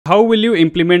How will you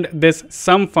implement this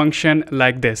sum function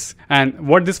like this? And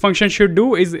what this function should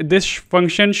do is this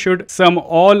function should sum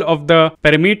all of the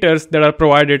parameters that are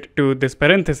provided to this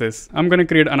parenthesis. I'm going to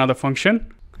create another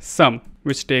function, sum,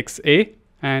 which takes a,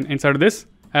 and inside of this,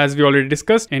 as we already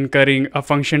discussed, incurring a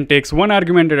function takes one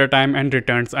argument at a time and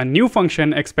returns a new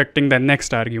function expecting the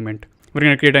next argument. We're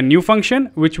going to create a new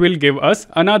function which will give us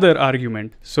another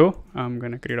argument. So I'm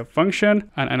going to create a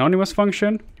function, an anonymous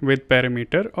function with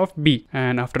parameter of b.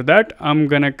 And after that, I'm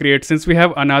going to create, since we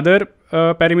have another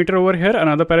parameter over here,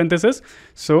 another parenthesis.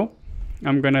 So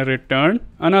I'm going to return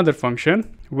another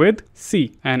function with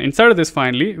c. And inside of this,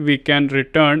 finally, we can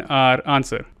return our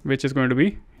answer, which is going to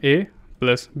be a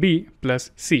plus b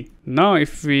plus c. Now,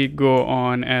 if we go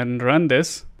on and run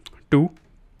this, 2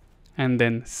 and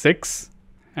then 6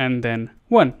 and then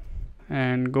 1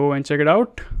 and go and check it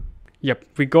out. Yep,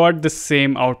 we got the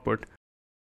same output.